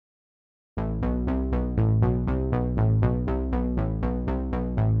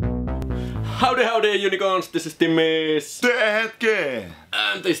Howdy unicorns, this is Timmiz. Teehetki!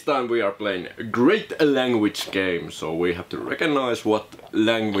 And this time we are playing a great language game, so we have to recognize what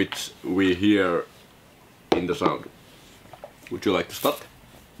language we hear in the sound. Would you like to start?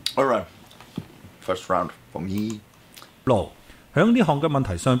 Alright. First round for me. 喺呢項嘅問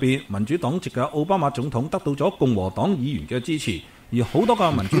題上邊，民主黨籍嘅奧巴馬總統得到咗共和黨議員嘅支持，而好多嘅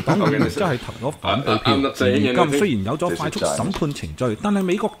民主黨議員真係投咗反對票。而今雖然有咗快速審判程序，但係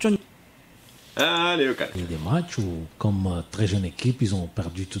美國進。Il y a des matchs où, comme très jeune équipe, ils ont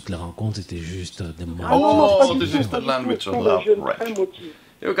perdu toutes les rencontres, c'était juste des matchs. Oh, this is the language of love.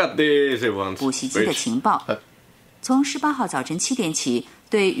 You got these ones. 补习机的情报，从18号早晨7点起，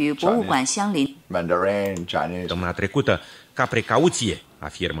对与博物馆相邻。Mandarin, Chinese. Săptămâna trecută, ca precauție,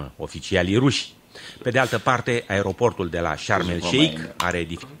 afirmă oficialii ruși. Pe de altă parte, aeroportul de la Sharm el-Sheikh are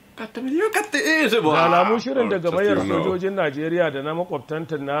Da alamun shirin daga mayar sojojin Najeriya da na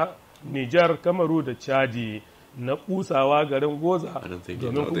makwabtanta na Nijar, Kamaru da Chadi na kusawa garin Goza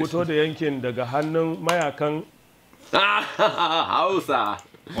domin kubuto da yankin daga hannun mayakan Hausa.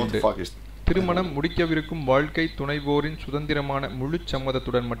 What the fuck is திருமணம் முடிக்கவிருக்கும் வாழ்க்கை துணைவோரின் சுதந்திரமான முழு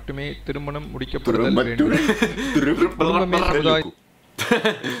சம்மதத்துடன் மட்டுமே திருமணம் முடிக்கப்படுதல் வேண்டும்.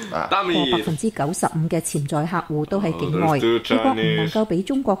 95%嘅潛在客戶都係境外，美國唔能夠俾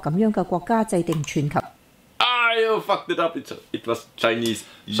中國咁樣嘅國家制定全球。You fucked it up. It was Chinese.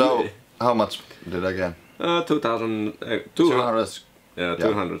 So, how much did I get? 2,000. 200. Yeah,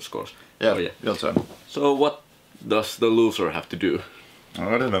 200 scores. Yeah, oh, yeah, your turn. So what does the loser have to do?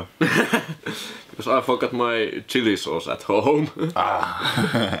 I don't know. Because I forgot my chili sauce at home.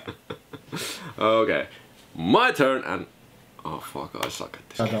 Okay, my turn and oh fuck, I suck at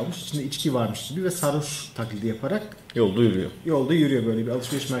this. Almış, içinde içki varmış gibi ve sarhoş taklidi yaparak yolda yürüyor böyle bir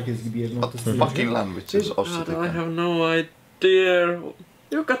alışveriş merkezi gibi yerin ortasında. Fucking languages of God, I have no idea.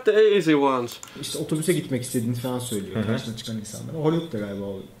 You got the easy ones. İşte otobüse gitmek istediğini falan söylüyor karşına çıkan insanlara. Hollywood'da galiba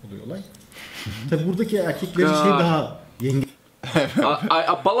oluyor olay. Tabi buradaki erkeklerin şey daha yenge. I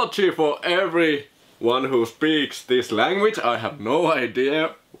apologize for everyone who speaks this language. I have no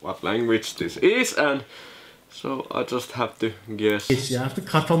idea what language this is, and so I just have to guess. Geç ya, artık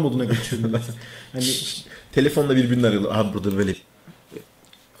kartal moduna geçiyorum ben. Hani telefonla birbirini arıyorlar. Aha burada böyle. I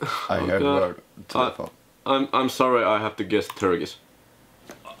heard word telephone. I'm sorry, I have to guess Turkish.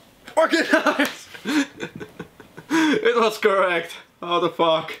 Okay, nice. It was correct. How the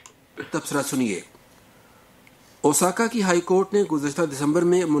fuck? तबसरा सुनिए। Osaka की high court ने गुज़श्ता दिसंबर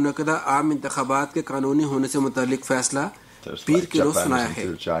में मुनक़दा आम इंतख़ाबात के कानूनी होने से मुतालिक फैसला पीर के रोज़ सुनाया है।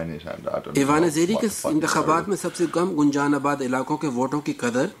 ईवान ज़ेरी के इंतख़ाबात में सबसे कम गुंजानाबाद इलाकों के वोटों की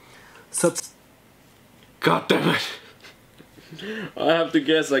कदर God damn it! I have to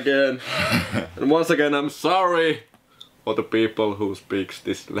guess again. And once again, I'm sorry for the people who speaks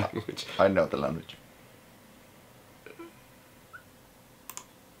this language. I know the language.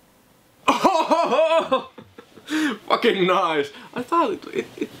 Fucking nice! I thought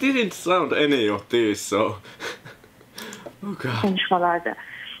it didn't sound any of these, so... Oh God. Konuşmalarda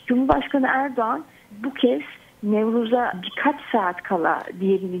Cumhurbaşkanı Erdoğan bu kez Nevruz'a birkaç saat kala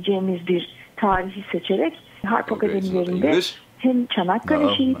diyebileceğimiz bir tarihi seçerek Harp Akademilerinde hem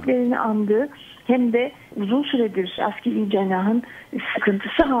Çanakkale şehitlerini andığı hem de uzun süredir askeri cenahın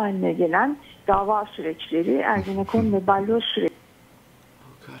sıkıntısı haline gelen dava süreçleri, Ergenekon ve Balyoz süreçleri.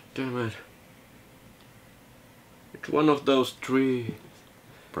 God damn it. It's one of those three.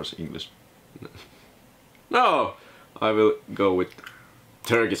 Press English. No! I will go with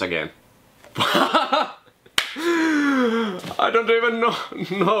Turkish again. I don't even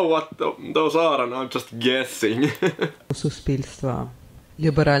know what those are, and I'm just guessing. Суспільства.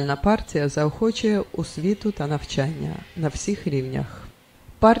 Ліберальна партія заохочує освіту та навчання на всіх рівнях.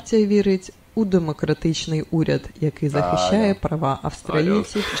 Партія вірить у демократичний уряд, який захищає права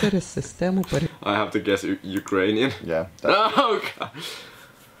австралійців через систему I have to guess Ukrainian. Yeah. Oh God.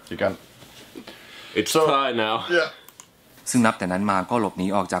 You can. It's Thai now. Yeah. ซึ่งนับแต่นั้นมาก็หลบหนี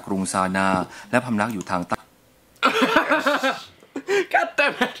ออกจากกรุงซานาและพำนักอยู่ทางใต้ God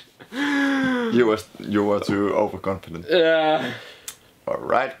damn it! You were too overconfident. Yeah. All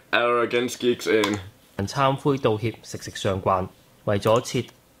right. Arrogance kicks in. 懺悔道歉，息息相關，為咗撤。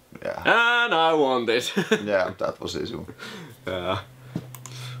And I won this. Yeah, that was easy. Yeah.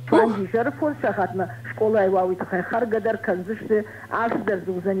 Държавата форсахатна школа евауит хайхар гадар канзышты аш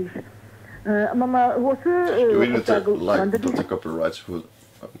дәрзузаниш. Мама осы we need to like put the copyrights for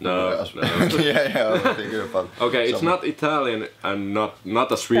no. yeah, I'm thinking about. Okay, it's not Italian and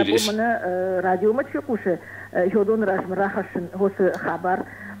not a Swedish. радиома чекуше ходон рахашын осы хабар.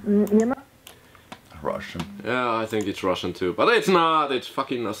 Russian. Yeah, I think it's Russian too, but it's not. It's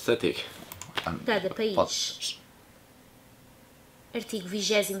fucking Ossetic. cada país. Artigo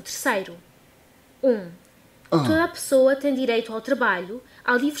 23º. 1. Toda pessoa tem direito ao trabalho,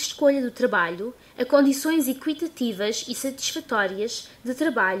 à livre escolha do trabalho, a condições equitativas e satisfatórias de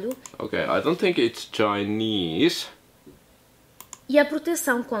trabalho. Okay, I don't think it's Chinese. E à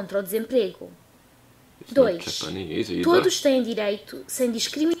proteção contra o desemprego. 2. Todos têm direito, sem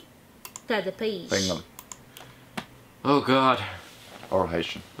discriminação, em cada país. Bengali. Oh God. Or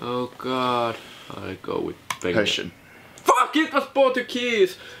Haitian. Oh God. I go with Bengali. Haitian. Fuck! It was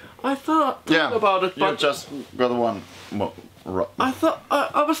Portuguese. I thought about it, but you just got one more. I thought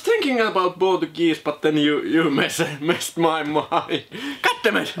I was thinking about Portuguese, but then you messed my mind. God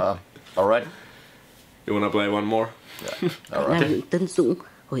damn it! All right. You wanna play one more? Yeah. All right. Nguyễn Tấn Dũng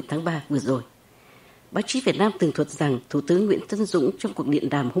hồi tháng 3 vừa rồi. Báo chí Việt Nam tường thuật rằng Thủ tướng Nguyễn Tấn Dũng trong cuộc điện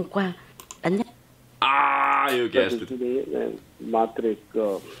đàm hôm qua đã nhắc. You guessed it. मात्र एक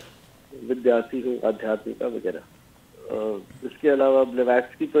विद्यार्थी हूँ आध्यात्मिका वगैरह इसके अलावा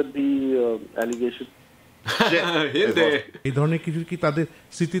ब्लेवैक्सकी पर भी allegation এই ধরনের কিছু কি তাদের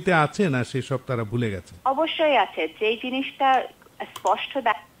স্মৃতিতে আছে না সেই সব তারা ভুলে গেছে অবশ্যই আছে যে জিনিসটা স্পষ্ট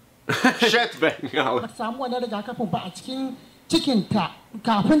Shit Bengal samu wani daga aka fa a cikin cikinta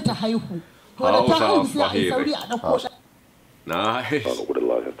kafin ta haihu to da ta haihu sai a sauri a dauko shi Nice.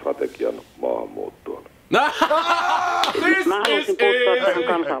 Uudenlaisen strategian maahanmuuttoon. Mä haluaisin puuttua tähän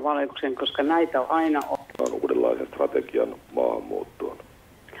kansainvaelluksen, koska näitä on aina ollut. Uudenlaisen strategian maahanmuuttoon.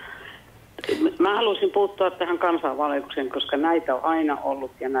 Mä haluaisin puuttua tähän kansainvaellukseen, koska näitä on aina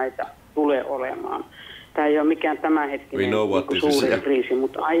ollut ja näitä tulee olemaan. Tämä ei ole mikään tämänhetkinen suuri kriisi,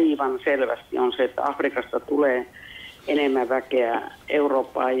 mutta aivan selvästi on se, että Afrikasta tulee enemmän väkeä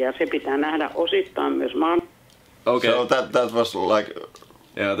Eurooppaan ja se pitää nähdä osittain myös maan. Okay. So that was like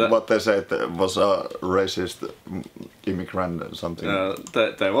what they said was a racist immigrant or something.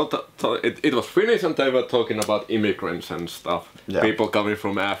 It was Finnish and they were talking about immigrants and stuff. Yeah. People coming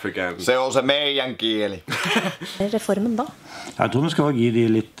from Africa. Se on se meidän kieli. Reformen da? Jeg tror vi skal gi de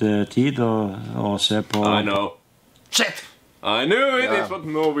litt tid og se på. I know. Shit! I knew it. It was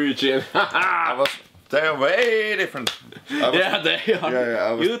Norwegian. They are way different. They are.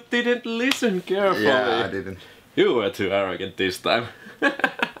 Yeah, you didn't listen carefully. Yeah, I didn't. You were too arrogant this time.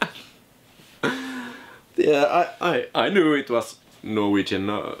 Yeah, I knew it was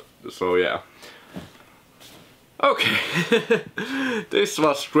Norwegian, so yeah. Okay, this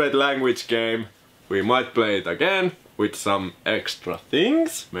was great language game. We might play it again with some extra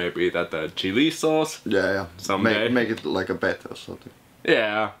things. Maybe that chili sauce. Yeah. Someday. Make it like a bet or something.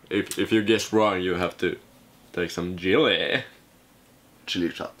 Yeah, if you guess wrong, you have to take some chili. Chili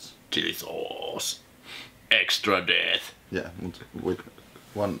shots. Chili sauce. Extra death. Yeah, with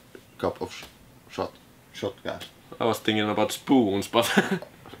 1 cup of shot gas. I was thinking about spoons, but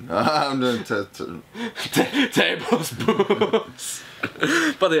tablespoons.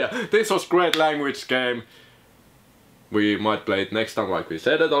 But yeah, this was great language game. We might play it next time, like we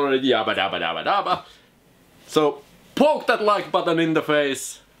said it already. Yabba dabba dabba dabba. So poke that like button in the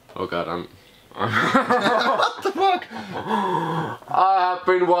face. Oh god, what the fuck? I have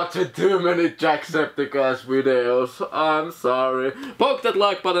been watching too many Jacksepticeye videos. I'm sorry. Poke that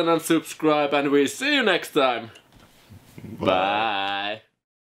like button and subscribe, and we see you next time. Bye.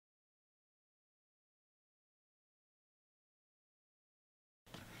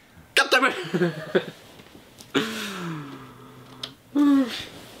 God damn it!